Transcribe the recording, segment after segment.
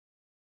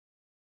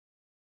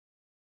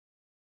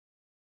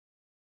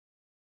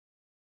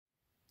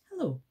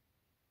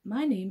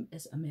My name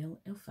is Amel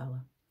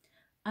Elfala.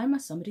 I'm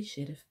a summary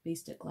sheriff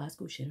based at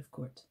Glasgow Sheriff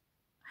Court.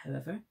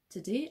 However,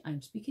 today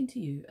I'm speaking to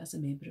you as a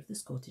member of the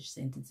Scottish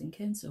Sentencing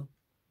Council.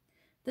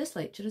 This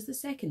lecture is the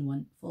second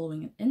one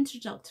following an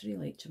introductory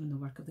lecture on the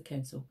work of the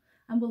Council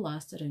and will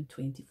last around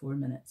 24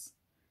 minutes.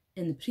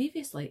 In the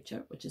previous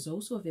lecture, which is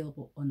also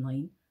available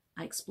online,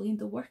 I explained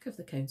the work of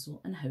the Council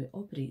and how it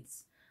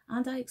operates,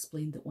 and I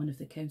explained that one of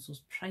the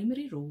Council's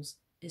primary roles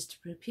is to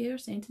prepare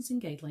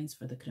sentencing guidelines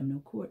for the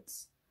criminal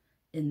courts.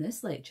 In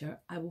this lecture,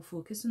 I will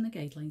focus on the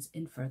guidelines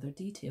in further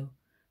detail.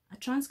 A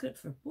transcript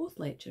for both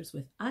lectures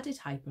with added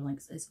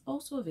hyperlinks is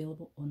also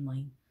available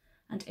online,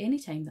 and any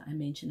time that I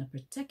mention a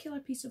particular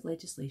piece of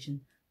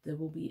legislation, there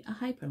will be a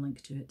hyperlink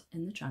to it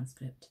in the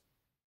transcript.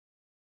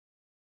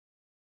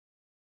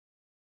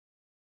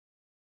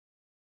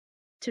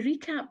 To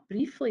recap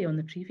briefly on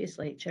the previous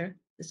lecture,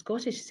 the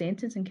Scottish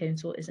Sentencing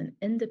Council is an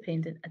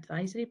independent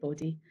advisory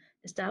body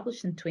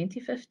established in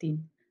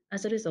 2015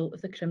 as a result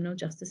of the Criminal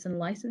Justice and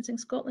Licensing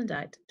Scotland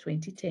Act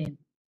 2010.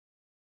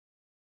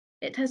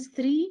 It has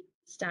three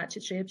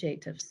statutory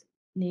objectives,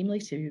 namely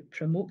to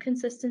promote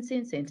consistency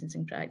in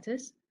sentencing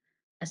practice,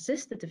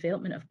 assist the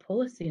development of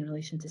policy in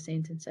relation to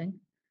sentencing,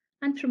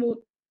 and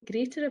promote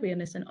greater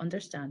awareness and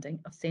understanding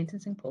of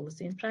sentencing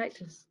policy and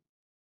practice.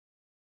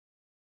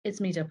 It's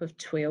made up of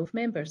 12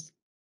 members,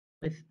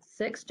 with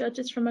 6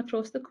 judges from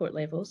across the court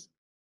levels,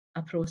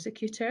 a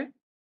prosecutor,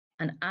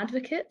 an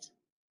advocate,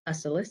 a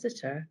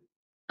solicitor,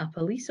 a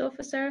police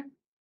officer,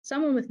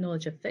 someone with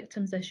knowledge of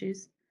victims'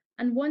 issues,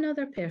 and one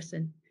other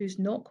person who's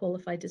not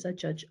qualified as a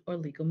judge or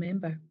legal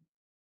member.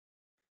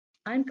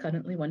 I'm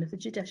currently one of the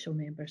judicial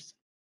members.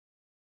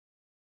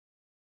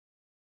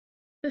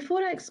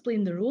 Before I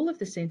explain the role of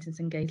the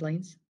sentencing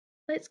guidelines,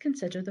 let's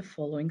consider the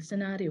following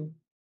scenario.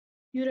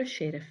 You're a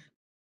sheriff.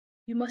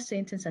 You must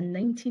sentence a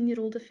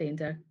 19-year-old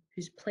offender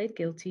who's pled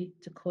guilty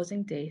to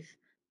causing death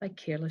by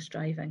careless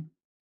driving.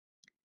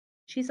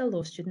 She's a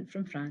law student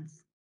from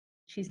France.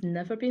 She's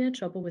never been in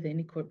trouble with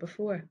any court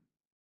before.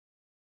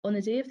 On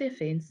the day of the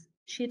offence,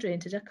 she had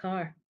rented a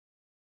car.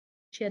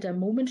 She had a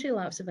momentary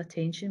lapse of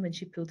attention when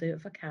she pulled out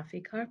of a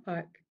cafe car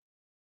park.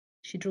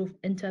 She drove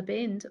into a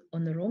bend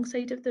on the wrong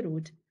side of the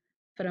road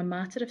for a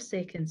matter of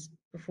seconds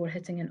before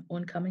hitting an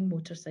oncoming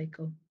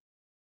motorcycle.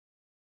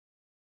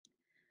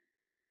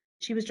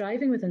 She was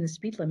driving within the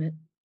speed limit,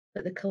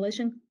 but the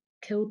collision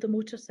killed the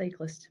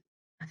motorcyclist,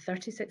 a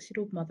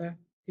 36-year-old mother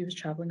who was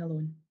travelling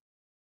alone.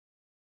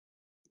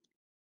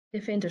 The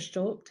offender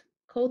stopped,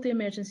 called the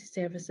emergency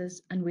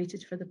services, and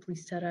waited for the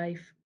police to arrive.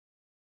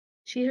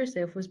 She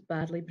herself was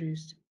badly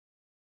bruised.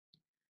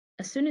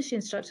 As soon as she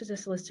instructed a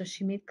solicitor,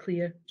 she made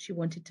clear she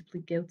wanted to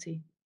plead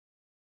guilty.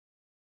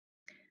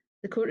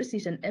 The court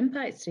received an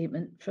impact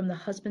statement from the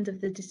husband of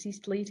the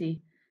deceased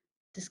lady,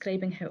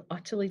 describing how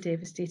utterly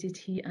devastated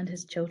he and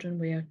his children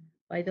were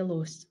by the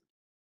loss.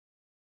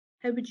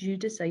 How would you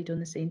decide on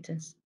the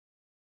sentence?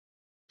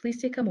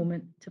 Please take a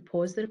moment to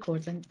pause the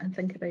recording and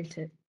think about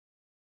it.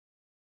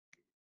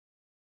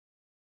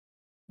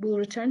 We'll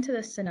return to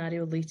this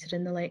scenario later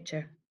in the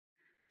lecture.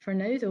 For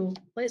now, though,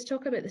 let's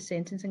talk about the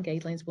sentencing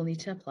guidelines we'll need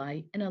to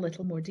apply in a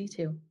little more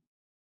detail.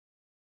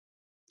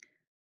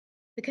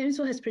 The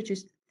Council has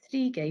produced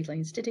 3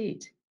 guidelines to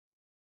date.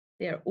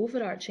 They are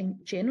overarching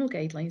general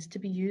guidelines to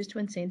be used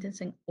when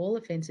sentencing all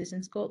offences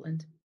in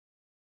Scotland.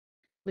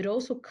 We're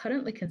also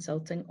currently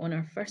consulting on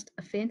our first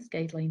offence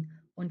guideline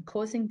on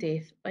causing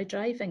death by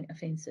driving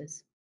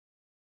offences.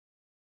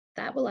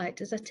 That will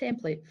act as a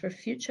template for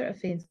future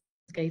offence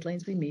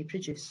guidelines we may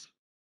produce.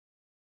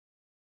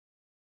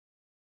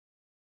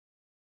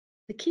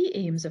 The key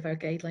aims of our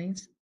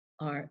guidelines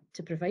are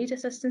to provide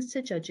assistance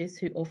to judges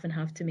who often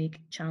have to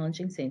make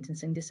challenging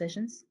sentencing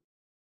decisions,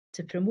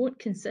 to promote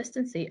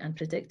consistency and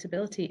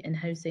predictability in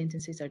how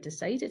sentences are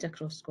decided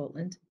across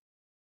Scotland,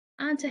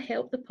 and to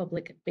help the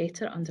public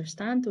better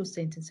understand those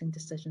sentencing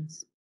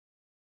decisions.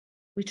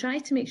 We try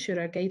to make sure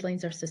our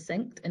guidelines are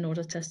succinct in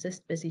order to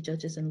assist busy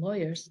judges and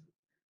lawyers,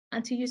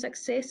 and to use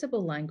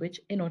accessible language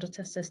in order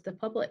to assist the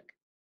public.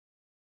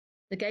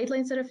 The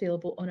guidelines are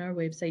available on our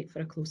website for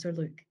a closer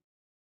look.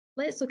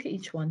 Let's look at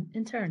each one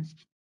in turn.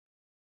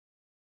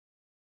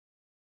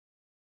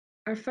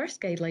 Our first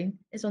guideline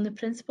is on the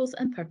principles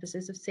and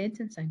purposes of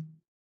sentencing.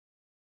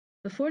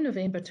 Before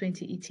November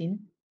 2018,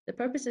 the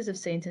purposes of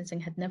sentencing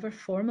had never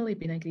formally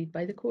been agreed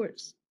by the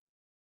courts.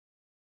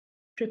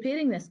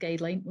 Preparing this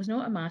guideline was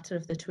not a matter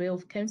of the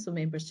 12 council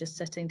members just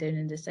sitting down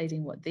and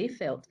deciding what they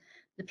felt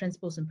the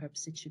principles and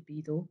purposes should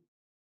be, though.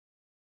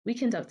 We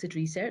conducted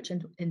research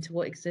into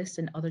what exists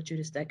in other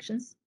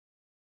jurisdictions,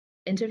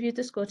 interviewed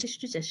the Scottish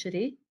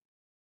judiciary,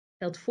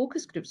 held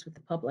focus groups with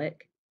the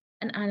public,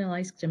 and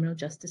analysed criminal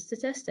justice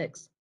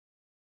statistics.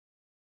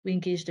 We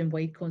engaged in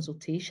wide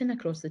consultation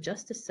across the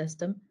justice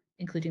system,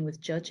 including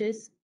with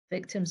judges,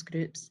 victims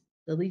groups,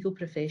 the legal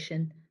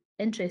profession,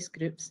 interest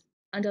groups,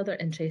 and other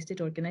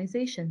interested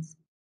organisations.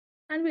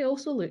 And we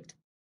also looked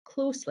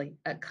closely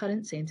at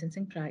current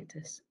sentencing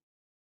practice.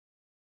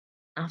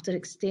 After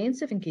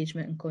extensive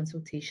engagement and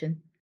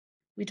consultation,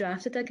 we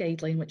drafted a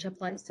guideline which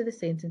applies to the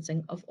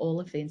sentencing of all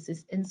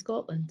offences in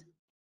Scotland.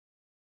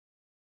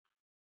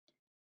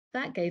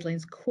 That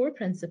guideline's core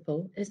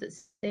principle is that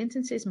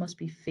sentences must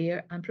be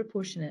fair and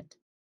proportionate.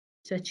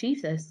 To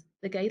achieve this,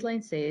 the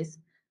guideline says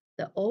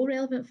that all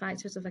relevant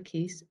factors of a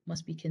case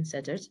must be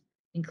considered,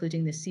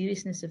 including the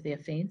seriousness of the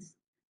offence,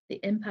 the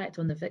impact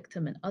on the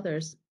victim and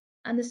others,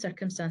 and the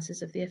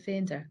circumstances of the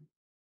offender.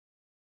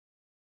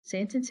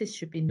 Sentences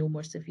should be no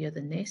more severe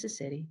than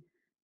necessary,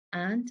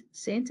 and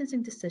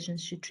sentencing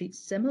decisions should treat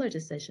similar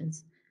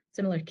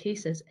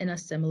cases in a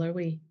similar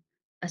way,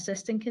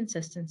 assisting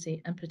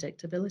consistency and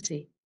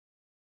predictability.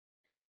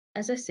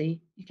 As I say,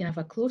 you can have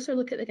a closer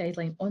look at the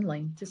guideline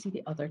online to see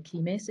the other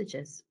key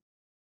messages.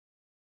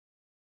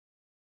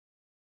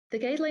 The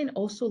guideline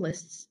also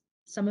lists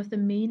some of the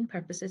main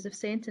purposes of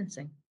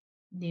sentencing,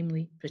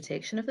 namely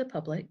protection of the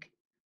public,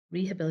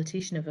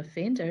 rehabilitation of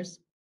offenders,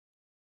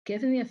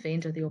 giving the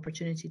offender the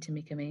opportunity to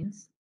make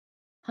amends,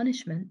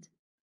 punishment,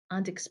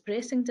 and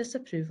expressing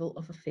disapproval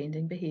of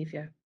offending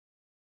behaviour.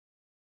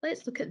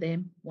 Let's look at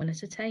them one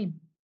at a time.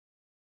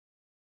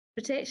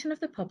 Protection of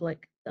the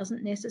public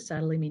doesn't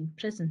necessarily mean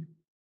prison.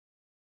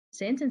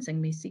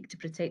 Sentencing may seek to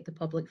protect the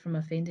public from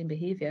offending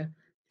behaviour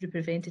through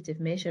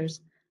preventative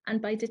measures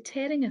and by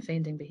deterring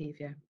offending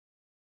behaviour.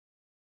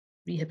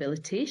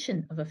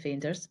 Rehabilitation of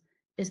offenders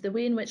is the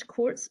way in which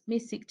courts may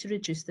seek to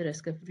reduce the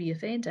risk of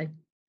reoffending.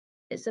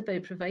 It's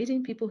about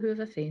providing people who have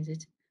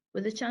offended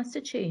with a chance to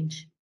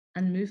change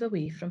and move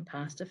away from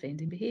past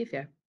offending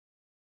behaviour.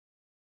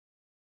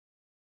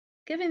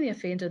 Giving the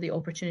offender the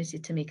opportunity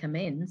to make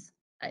amends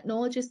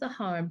acknowledges the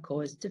harm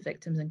caused to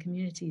victims and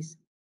communities.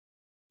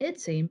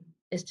 Its aim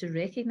is to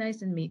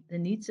recognise and meet the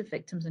needs of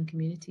victims and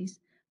communities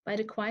by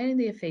requiring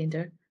the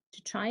offender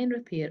to try and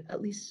repair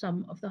at least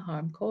some of the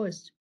harm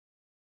caused.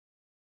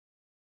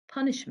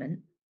 Punishment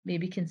may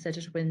be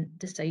considered when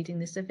deciding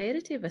the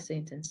severity of a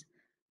sentence,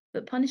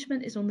 but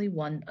punishment is only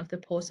one of the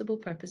possible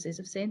purposes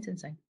of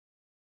sentencing.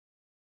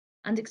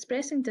 And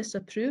expressing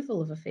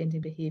disapproval of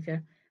offending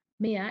behaviour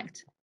may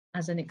act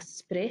as an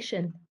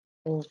expression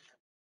of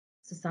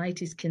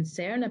society's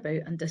concern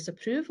about and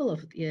disapproval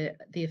of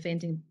the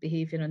offending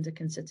behaviour under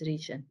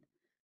consideration.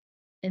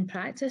 In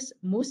practice,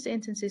 most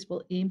sentences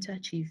will aim to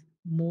achieve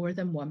more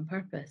than one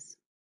purpose.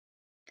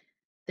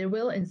 There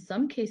will, in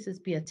some cases,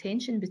 be a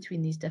tension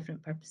between these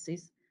different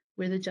purposes,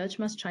 where the judge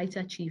must try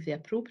to achieve the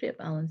appropriate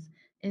balance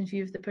in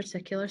view of the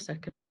particular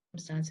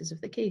circumstances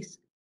of the case.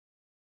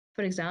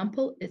 For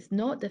example, it's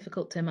not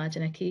difficult to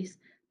imagine a case,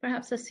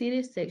 perhaps a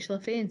serious sexual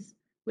offence,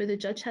 where the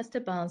judge has to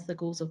balance the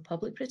goals of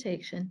public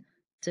protection,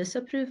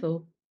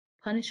 disapproval,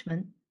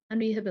 punishment, and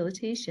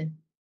rehabilitation.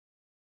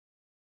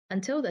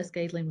 Until this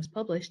guideline was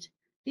published,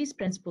 these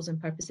principles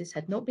and purposes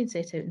had not been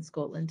set out in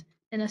Scotland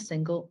in a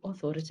single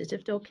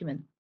authoritative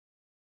document.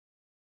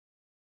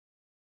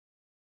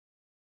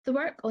 The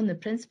work on the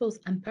principles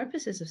and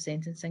purposes of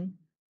sentencing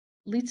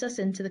leads us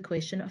into the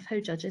question of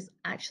how judges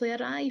actually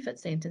arrive at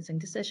sentencing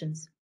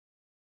decisions.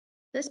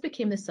 This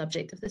became the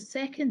subject of the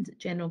second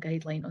general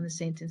guideline on the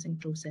sentencing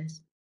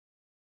process.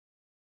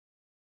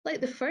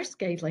 Like the first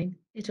guideline,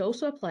 it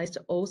also applies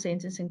to all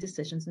sentencing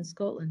decisions in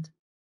Scotland.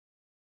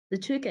 The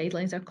two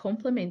guidelines are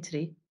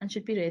complementary and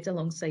should be read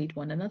alongside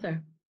one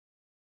another.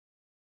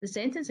 The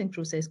sentencing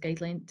process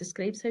guideline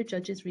describes how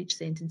judges reach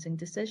sentencing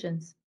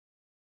decisions,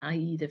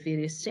 i.e. the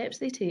various steps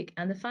they take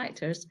and the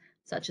factors,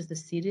 such as the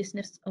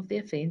seriousness of the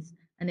offence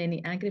and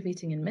any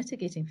aggravating and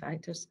mitigating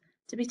factors,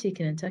 to be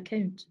taken into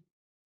account.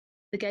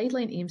 The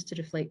guideline aims to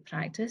reflect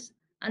practice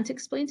and to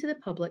explain to the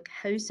public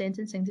how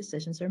sentencing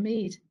decisions are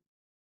made.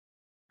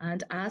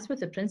 And as with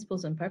the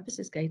Principles and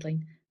Purposes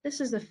guideline, this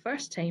is the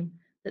first time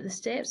that the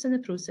steps in the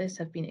process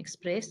have been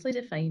expressly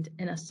defined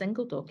in a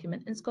single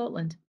document in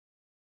Scotland.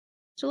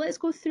 So let's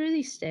go through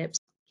these steps,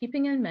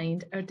 keeping in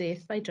mind our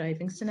death by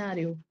driving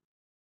scenario.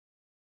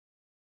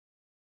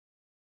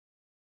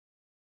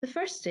 The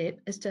first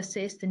step is to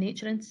assess the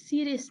nature and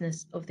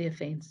seriousness of the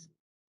offence.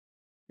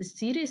 The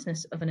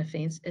seriousness of an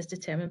offence is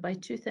determined by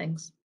two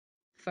things.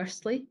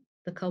 Firstly,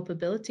 the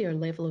culpability or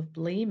level of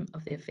blame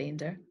of the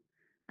offender,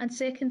 and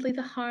secondly,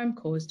 the harm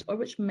caused or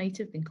which might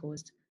have been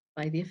caused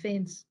by the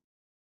offence.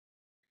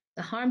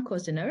 The harm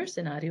caused in our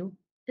scenario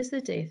is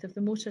the death of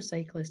the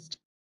motorcyclist.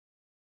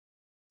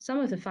 Some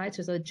of the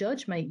factors a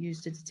judge might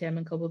use to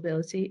determine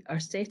culpability are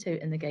set out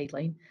in the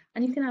guideline,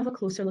 and you can have a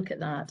closer look at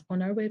that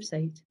on our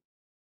website.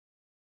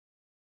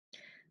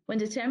 When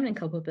determining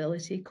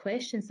culpability,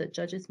 questions that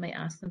judges might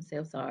ask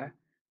themselves are: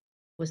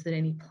 was there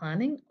any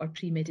planning or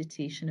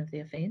premeditation of the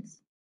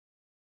offence?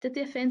 Did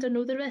the offender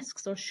know the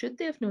risks, or should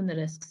they have known the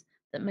risks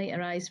that might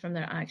arise from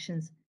their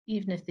actions,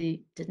 even if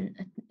they didn't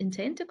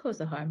intend to cause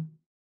the harm?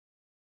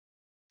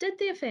 Did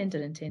the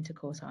offender intend to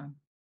cause harm,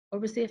 or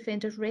was the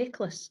offender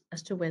reckless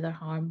as to whether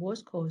harm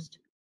was caused?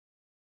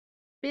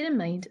 Bear in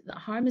mind that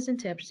harm is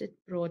interpreted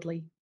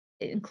broadly.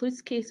 It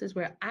includes cases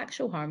where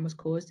actual harm was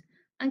caused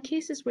and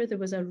cases where there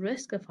was a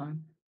risk of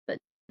harm, but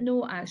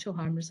no actual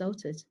harm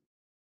resulted.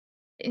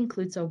 It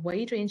includes a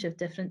wide range of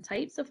different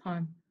types of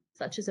harm,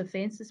 such as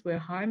offences where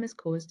harm is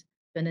caused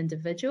to an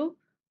individual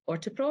or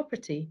to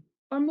property,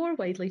 or more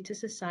widely to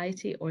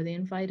society or the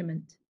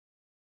environment.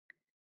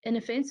 In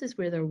offences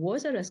where there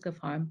was a risk of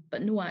harm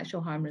but no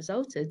actual harm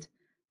resulted,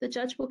 the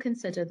judge will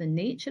consider the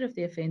nature of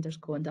the offender's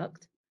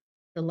conduct,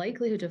 the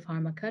likelihood of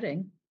harm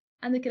occurring,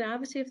 and the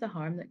gravity of the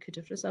harm that could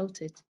have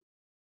resulted.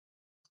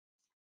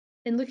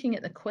 In looking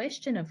at the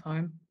question of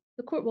harm,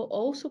 the court will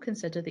also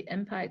consider the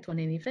impact on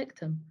any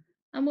victim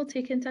and will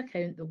take into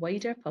account the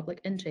wider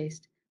public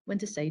interest when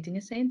deciding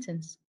a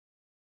sentence.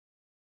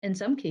 In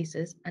some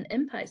cases, an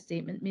impact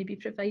statement may be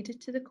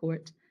provided to the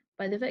court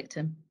by the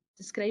victim,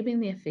 describing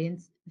the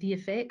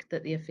effect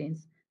that the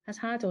offence has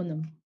had on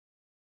them.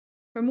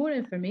 For more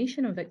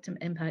information on victim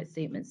impact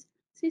statements,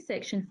 see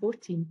Section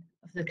 14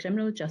 of the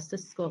Criminal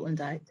Justice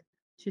Scotland Act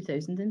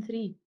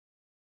 2003.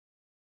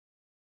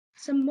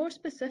 Some more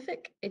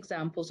specific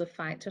examples of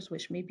factors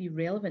which may be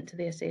relevant to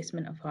the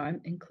assessment of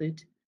harm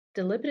include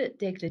deliberate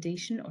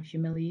degradation or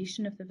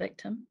humiliation of the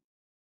victim,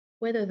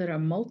 whether there are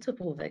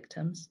multiple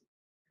victims,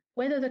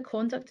 whether the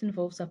conduct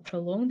involves a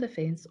prolonged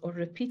offence or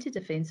repeated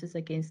offences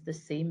against the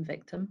same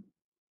victim,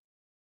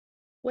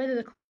 whether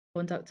the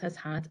conduct has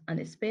had an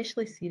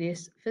especially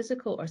serious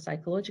physical or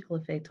psychological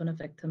effect on a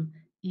victim,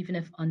 even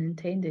if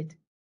unintended.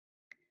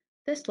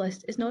 This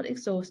list is not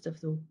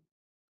exhaustive though.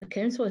 The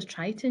Council has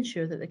tried to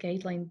ensure that the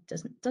guideline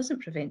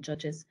doesn't prevent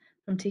judges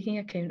from taking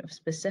account of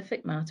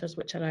specific matters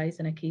which arise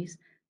in a case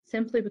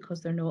simply because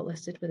they're not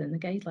listed within the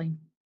guideline.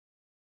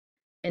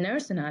 In our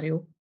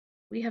scenario,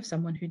 we have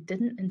someone who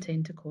didn't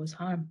intend to cause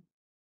harm,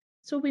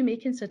 so we may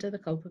consider the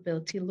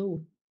culpability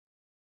low,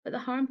 but the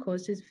harm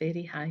caused is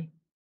very high.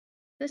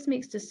 This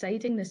makes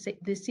deciding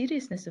the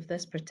seriousness of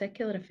this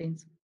particular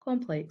offence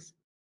complex.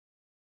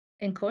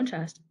 In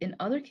contrast, in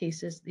other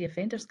cases, the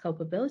offender's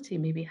culpability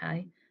may be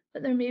high,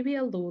 but there may be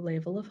a low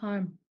level of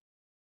harm.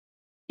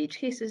 Each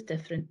case is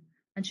different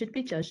and should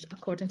be judged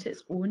according to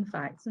its own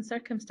facts and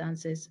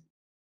circumstances.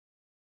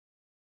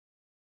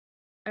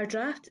 Our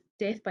draft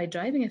Death by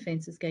Driving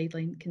Offences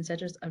guideline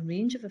considers a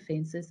range of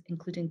offences,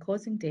 including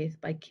causing death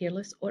by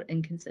careless or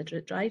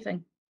inconsiderate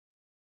driving.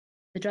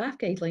 The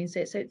draft guideline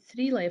sets out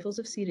 3 levels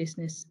of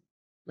seriousness.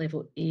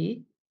 Level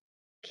A,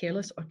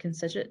 careless or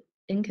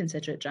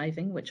inconsiderate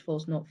driving, which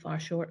falls not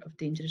far short of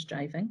dangerous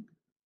driving.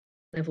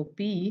 Level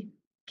B,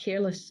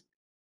 careless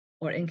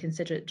or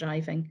inconsiderate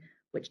driving,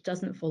 which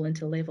doesn't fall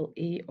into level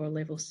A or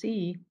level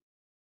C.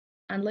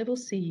 And level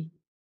C,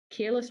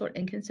 careless or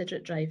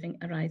inconsiderate driving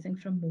arising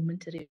from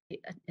momentary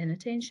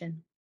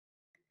inattention.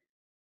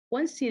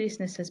 Once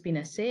seriousness has been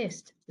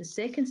assessed, the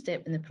second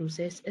step in the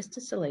process is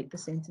to select the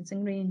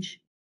sentencing range.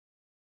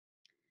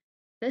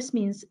 This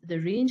means the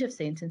range of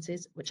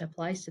sentences which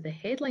applies to the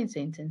headline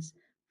sentence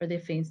for the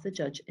offence the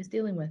judge is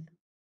dealing with.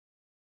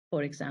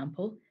 For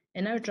example,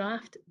 in our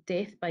draft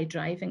Death by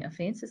Driving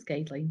Offences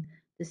guideline,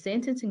 the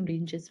sentencing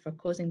ranges for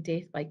causing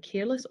death by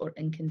careless or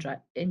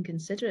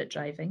inconsiderate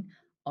driving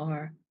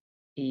are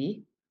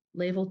A,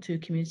 Level 2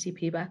 community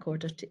payback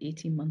order to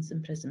 18 months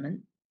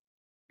imprisonment,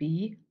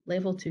 B,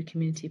 Level 2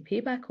 community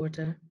payback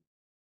order,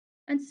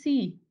 and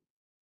C,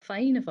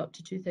 fine of up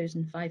to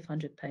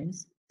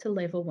 £2,500 to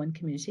Level 1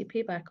 community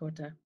payback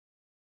order.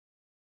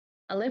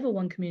 A Level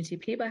 1 community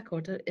payback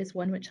order is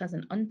one which has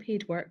an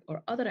unpaid work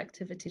or other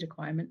activity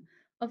requirement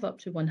of up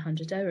to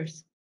 100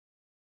 hours.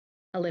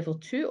 A Level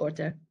 2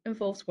 order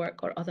involves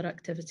work or other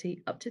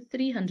activity up to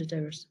 300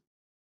 hours.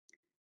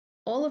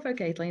 All of our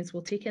guidelines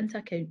will take into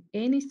account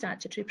any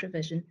statutory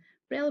provision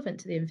relevant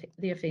to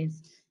the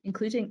offence,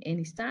 including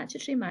any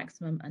statutory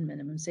maximum and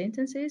minimum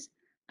sentences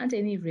and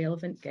any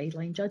relevant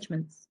guideline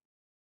judgments.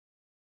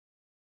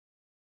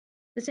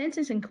 The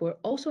sentencing court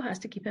also has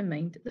to keep in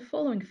mind the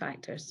following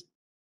factors: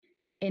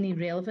 any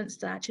relevant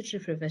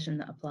statutory provision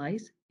that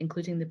applies,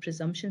 including the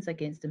presumptions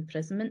against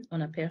imprisonment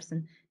on a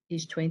person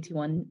aged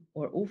 21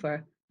 or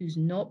over who's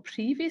not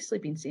previously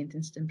been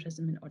sentenced to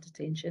imprisonment or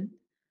detention,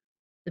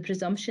 the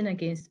presumption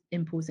against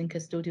imposing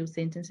custodial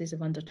sentences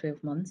of under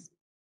 12 months,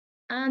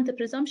 and the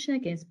presumption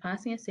against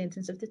passing a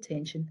sentence of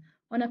detention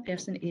on a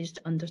person aged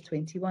under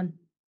 21.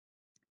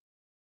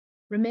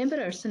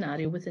 Remember our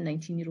scenario with the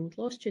 19-year-old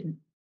law student.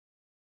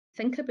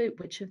 Think about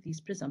which of these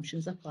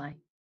presumptions apply.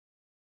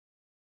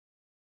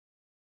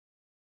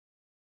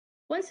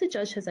 Once the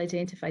judge has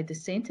identified the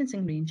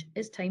sentencing range,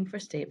 it's time for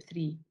step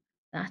 3,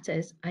 that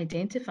is,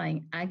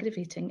 identifying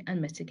aggravating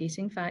and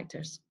mitigating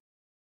factors.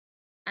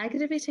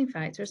 Aggravating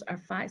factors are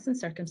facts and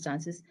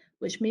circumstances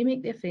which may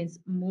make the offence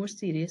more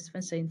serious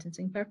for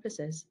sentencing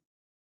purposes.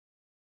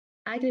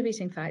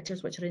 Aggravating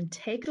factors which are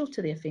integral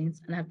to the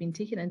offence and have been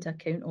taken into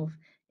account of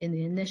in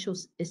the initial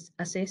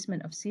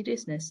assessment of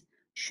seriousness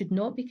should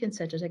not be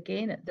considered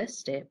again at this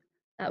step.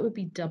 That would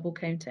be double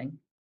counting.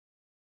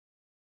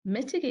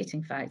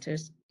 Mitigating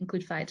factors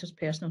include factors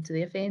personal to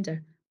the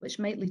offender, which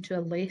might lead to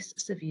a less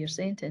severe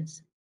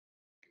sentence.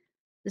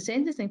 The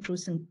sentencing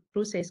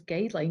process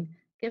guideline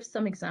gives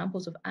some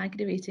examples of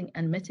aggravating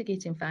and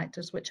mitigating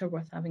factors which are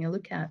worth having a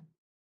look at.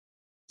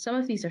 Some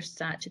of these are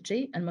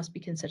statutory and must be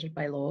considered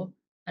by law,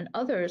 and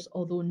others,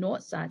 although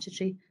not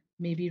statutory,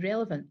 may be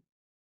relevant.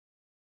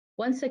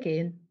 Once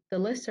again, the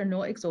lists are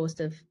not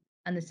exhaustive,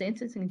 and the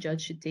sentencing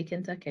judge should take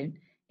into account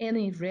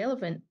any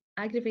relevant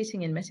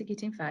aggravating and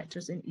mitigating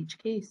factors in each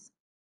case.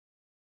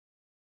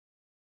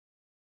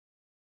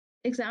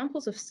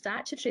 Examples of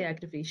statutory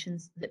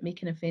aggravations that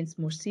make an offence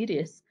more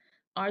serious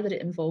are that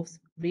it involves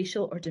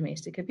racial or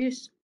domestic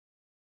abuse.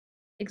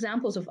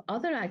 Examples of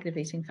other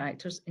aggravating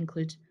factors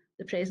include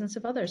the presence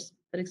of others,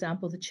 for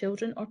example, the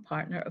children or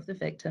partner of the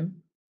victim,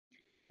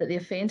 that the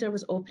offender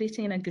was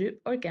operating in a group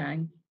or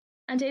gang,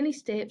 and any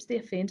steps the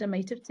offender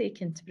might have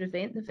taken to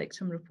prevent the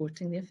victim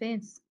reporting the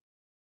offence.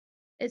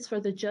 It's for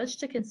the judge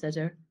to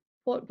consider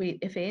what weight,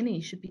 if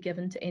any, should be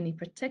given to any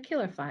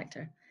particular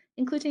factor,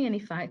 including any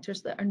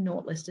factors that are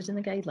not listed in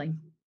the guideline.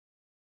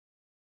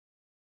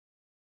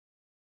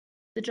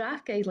 The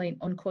draft guideline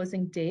on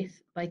causing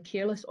death by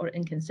careless or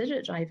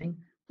inconsiderate driving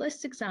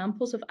lists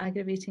examples of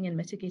aggravating and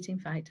mitigating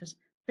factors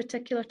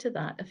particular to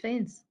that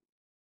offence.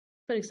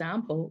 For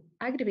example,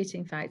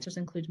 aggravating factors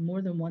include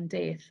more than one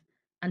death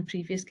and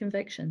previous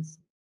convictions,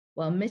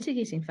 while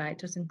mitigating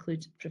factors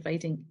include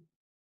providing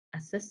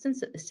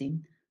assistance at the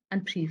scene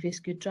and previous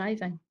good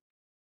driving.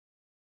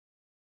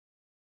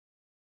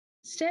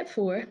 Step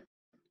 4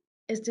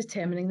 is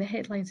determining the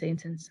headline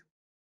sentence.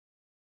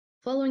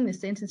 Following the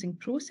sentencing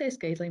process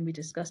guideline we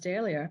discussed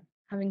earlier,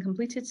 having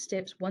completed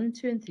steps 1,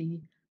 2 and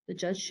 3, the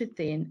judge should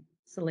then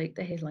select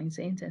the headline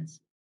sentence.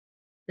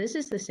 This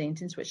is the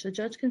sentence which the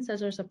judge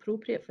considers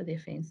appropriate for the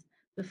offence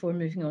before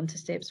moving on to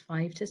steps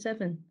 5 to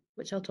 7,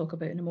 which I'll talk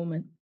about in a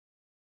moment.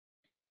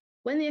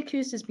 When the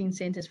accused has been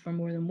sentenced for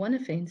more than one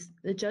offence,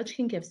 the judge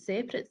can give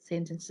separate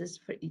sentences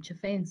for each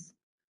offence,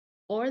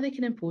 or they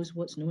can impose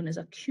what's known as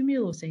a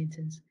cumulo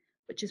sentence,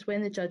 which is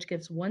when the judge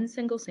gives one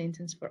single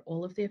sentence for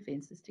all of the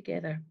offences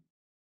together.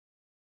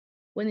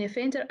 When the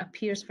offender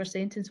appears for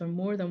sentence for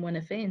more than one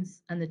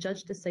offence and the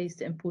judge decides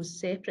to impose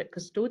separate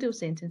custodial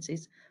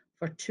sentences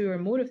for 2 or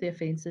more of the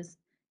offences,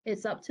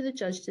 it's up to the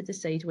judge to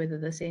decide whether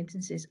the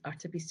sentences are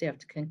to be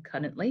served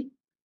concurrently,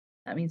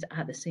 that means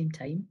at the same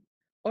time,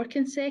 or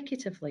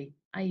consecutively,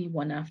 i.e.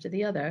 one after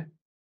the other,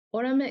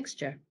 or a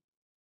mixture.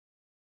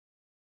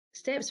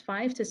 Steps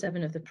 5 to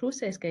 7 of the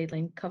process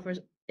guideline covers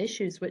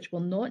issues which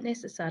will not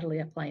necessarily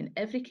apply in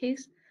every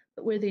case,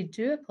 but where they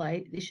do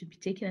apply, they should be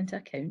taken into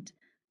account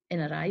in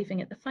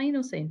arriving at the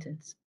final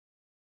sentence.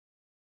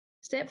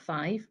 Step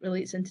 5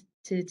 relates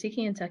to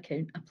taking into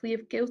account a plea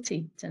of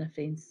guilty to an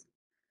offence.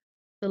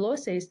 The law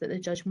says that the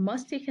judge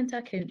must take into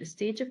account the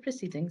stage of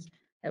proceedings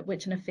at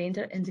which an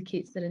offender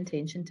indicates their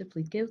intention to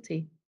plead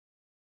guilty.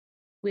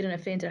 Where an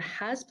offender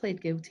has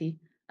pled guilty,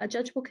 a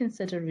judge will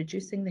consider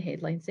reducing the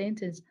headline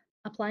sentence,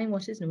 applying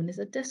what is known as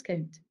a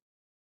discount.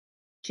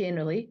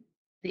 Generally,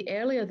 the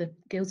earlier the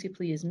guilty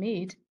plea is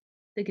made,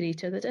 the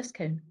greater the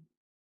discount.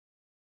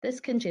 This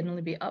can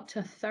generally be up to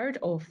a third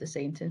of the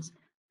sentence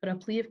for a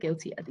plea of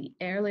guilty at the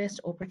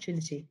earliest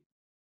opportunity.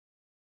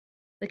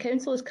 The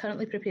Council is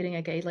currently preparing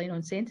a guideline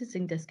on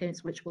sentencing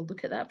discounts which will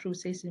look at that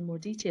process in more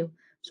detail,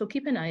 so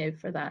keep an eye out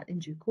for that in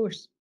due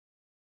course.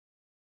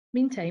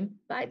 Meantime,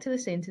 back to the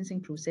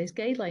sentencing process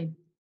guideline.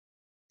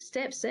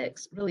 Step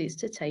 6 relates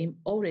to time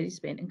already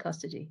spent in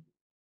custody.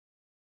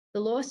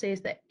 The law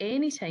says that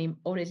any time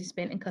already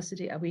spent in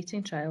custody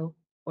awaiting trial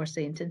or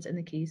sentence in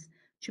the case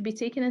should be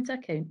taken into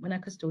account when a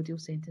custodial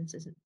sentence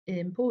is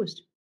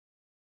imposed.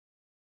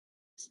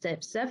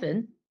 Step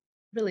 7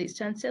 relates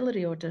to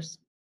ancillary orders.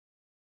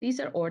 These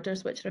are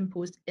orders which are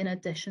imposed in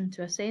addition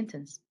to a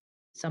sentence.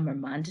 Some are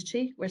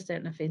mandatory, where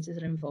certain offences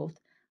are involved,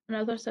 and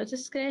others are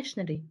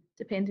discretionary,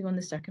 depending on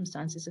the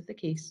circumstances of the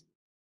case.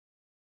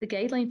 The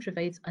guideline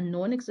provides a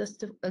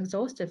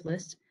non-exhaustive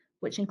list,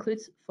 which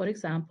includes, for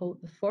example,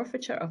 the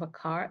forfeiture of a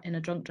car in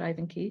a drunk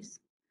driving case,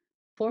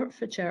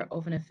 forfeiture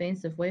of an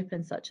offensive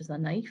weapon such as a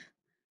knife,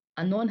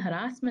 a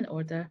non-harassment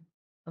order,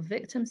 a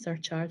victim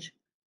surcharge,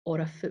 or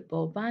a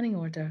football banning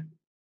order.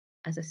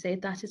 As I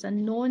said, that is a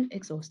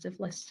non-exhaustive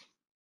list.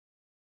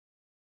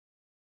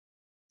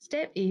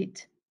 Step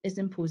 8 is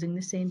imposing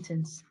the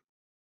sentence.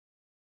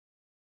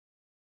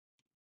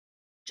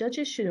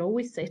 Judges should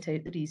always set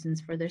out the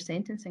reasons for their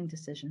sentencing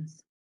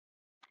decisions.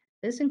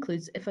 This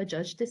includes if a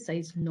judge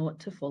decides not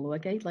to follow a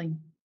guideline.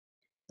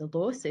 The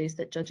law says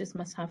that judges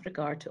must have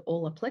regard to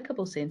all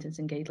applicable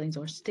sentencing guidelines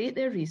or state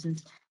their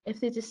reasons if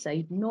they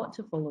decide not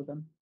to follow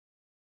them.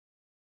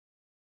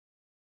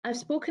 I've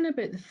spoken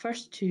about the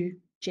first 2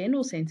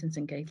 general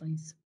sentencing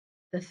guidelines.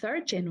 The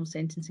third general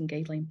sentencing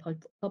guideline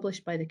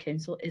published by the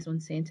Council is on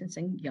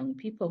sentencing young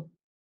people.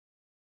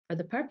 For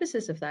the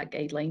purposes of that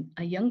guideline,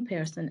 a young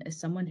person is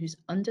someone who's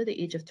under the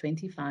age of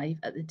 25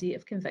 at the date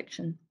of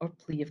conviction or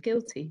plea of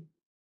guilty.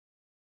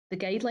 The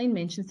guideline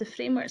mentions the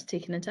frameworks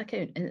taken into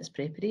account in its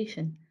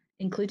preparation,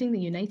 including the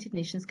United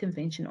Nations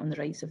Convention on the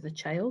Rights of the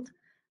Child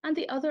and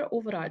the other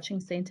overarching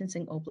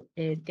sentencing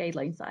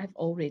guidelines that I've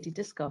already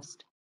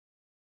discussed.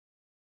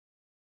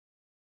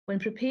 When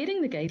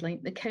preparing the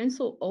guideline, the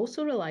Council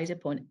also relied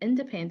upon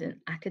independent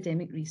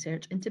academic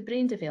research into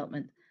brain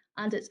development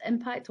and its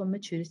impact on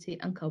maturity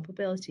and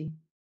culpability.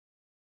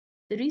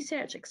 The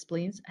research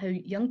explains how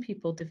young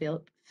people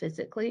develop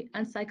physically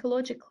and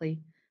psychologically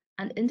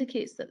and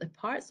indicates that the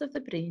parts of the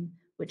brain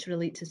which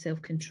relate to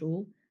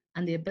self-control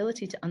and the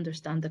ability to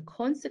understand the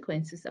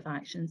consequences of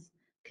actions,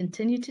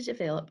 continue to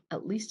develop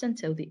at least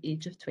until the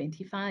age of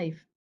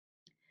 25.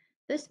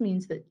 This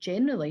means that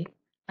generally,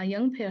 a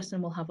young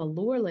person will have a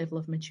lower level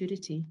of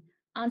maturity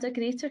and a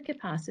greater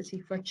capacity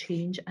for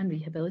change and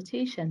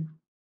rehabilitation.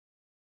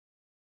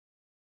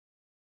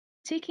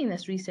 Taking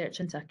this research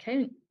into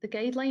account, the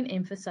guideline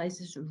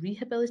emphasises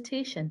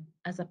rehabilitation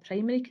as a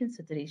primary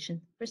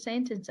consideration for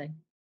sentencing.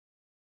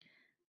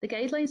 The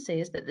guideline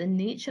says that the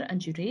nature and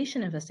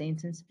duration of a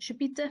sentence should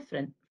be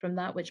different from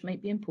that which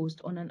might be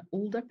imposed on an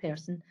older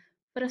person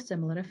for a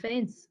similar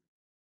offence.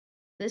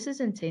 This is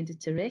intended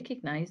to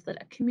recognise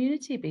that a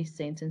community-based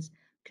sentence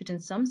could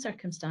in some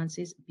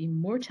circumstances be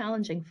more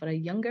challenging for a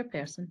younger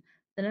person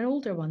than an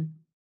older one.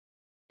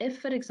 If,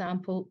 for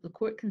example, the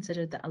court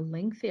considered that a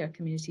lengthier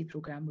community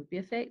programme would be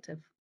effective.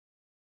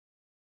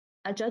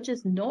 A judge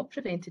is not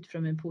prevented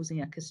from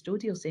imposing a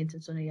custodial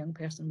sentence on a young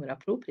person where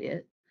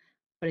appropriate,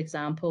 for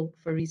example,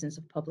 for reasons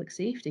of public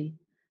safety,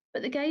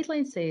 but the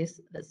guideline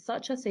says that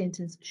such a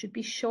sentence should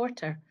be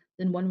shorter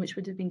than one which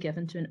would have been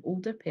given to an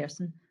older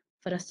person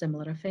for a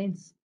similar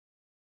offence.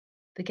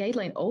 The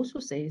guideline also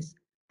says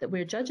that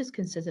where judges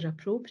consider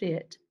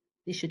appropriate,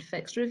 they should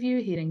fix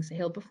review hearings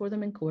held before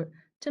them in court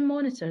to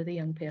monitor the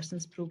young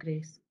person's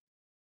progress.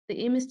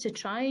 The aim is to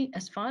try,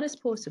 as far as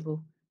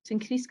possible, to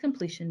increase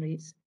completion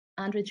rates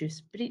and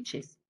reduce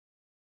breaches.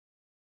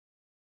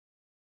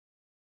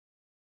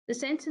 The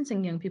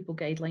Sentencing Young People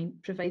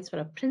Guideline provides for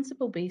a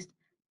principle-based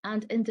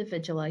and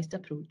individualised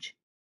approach.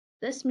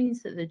 This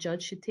means that the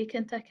judge should take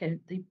into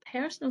account the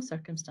personal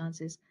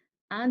circumstances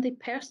and the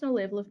personal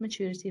level of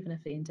maturity of an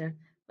offender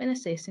when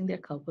assessing their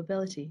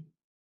culpability.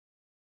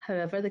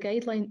 However, the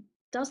guideline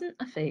doesn't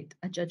affect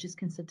a judge's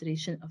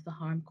consideration of the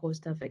harm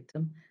caused to a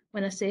victim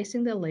when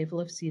assessing the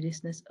level of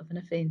seriousness of an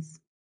offence.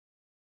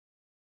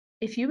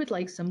 If you would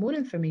like some more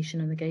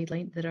information on the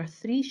guideline, there are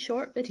 3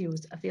 short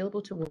videos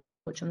available to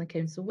watch on the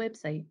Council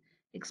website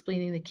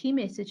explaining the key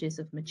messages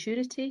of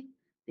maturity,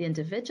 the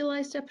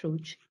individualised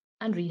approach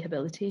and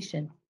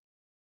rehabilitation.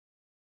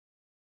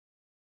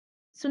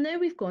 So now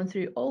we've gone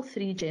through all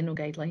 3 general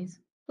guidelines,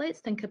 let's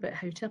think about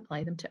how to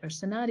apply them to our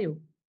scenario.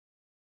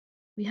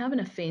 We have an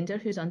offender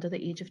who's under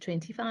the age of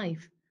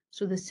 25,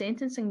 so the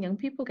Sentencing Young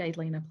People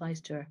Guideline applies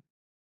to her.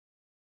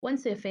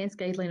 Once the offence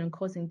guideline on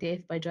causing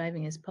death by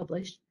driving is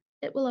published,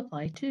 it will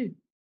apply too.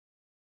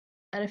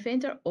 Our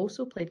offender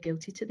also pled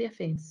guilty to the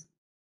offence.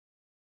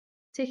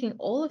 Taking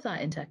all of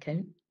that into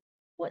account,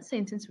 what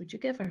sentence would you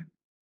give her?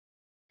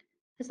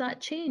 Has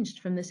that changed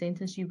from the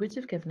sentence you would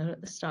have given her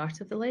at the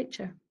start of the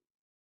lecture?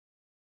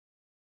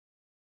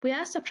 We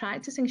asked a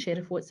practising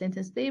sheriff what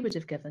sentence they would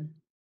have given.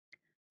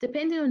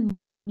 Depending on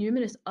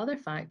numerous other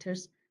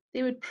factors,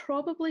 they would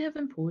probably have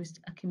imposed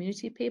a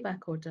community payback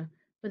order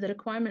with a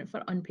requirement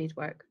for unpaid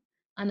work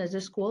and a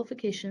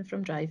disqualification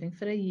from driving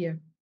for a year.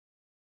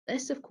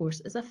 This, of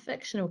course, is a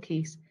fictional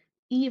case,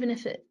 even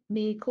if it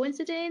may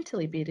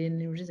coincidentally bear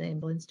any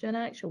resemblance to an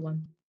actual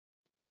one.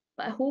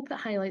 But I hope it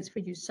highlights for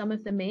you some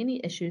of the many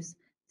issues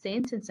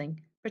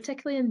sentencing,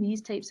 particularly in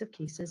these types of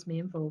cases, may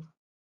involve.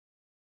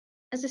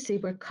 As I say,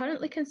 we're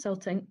currently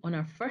consulting on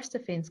our first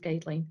offence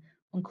guideline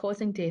on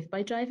causing death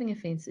by driving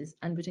offences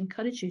and would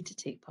encourage you to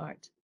take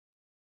part.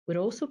 We're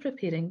also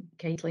preparing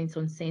guidelines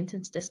on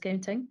sentence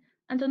discounting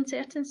and on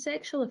certain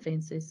sexual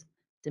offences,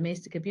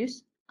 domestic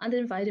abuse and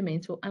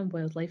environmental and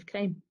wildlife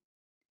crime.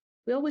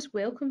 We always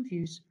welcome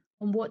views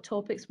on what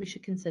topics we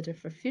should consider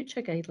for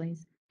future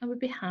guidelines and would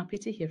be happy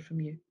to hear from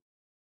you.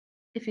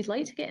 If you'd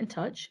like to get in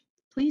touch,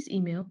 please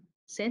email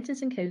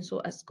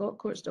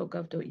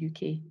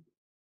sentencingcouncil@scottcourts.gov.uk.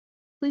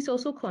 Please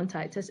also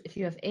contact us if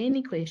you have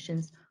any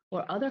questions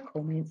or other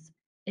comments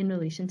in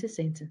relation to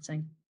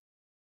sentencing.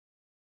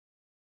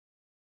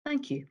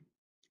 Thank you.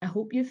 I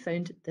hope you've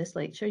found this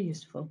lecture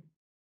useful.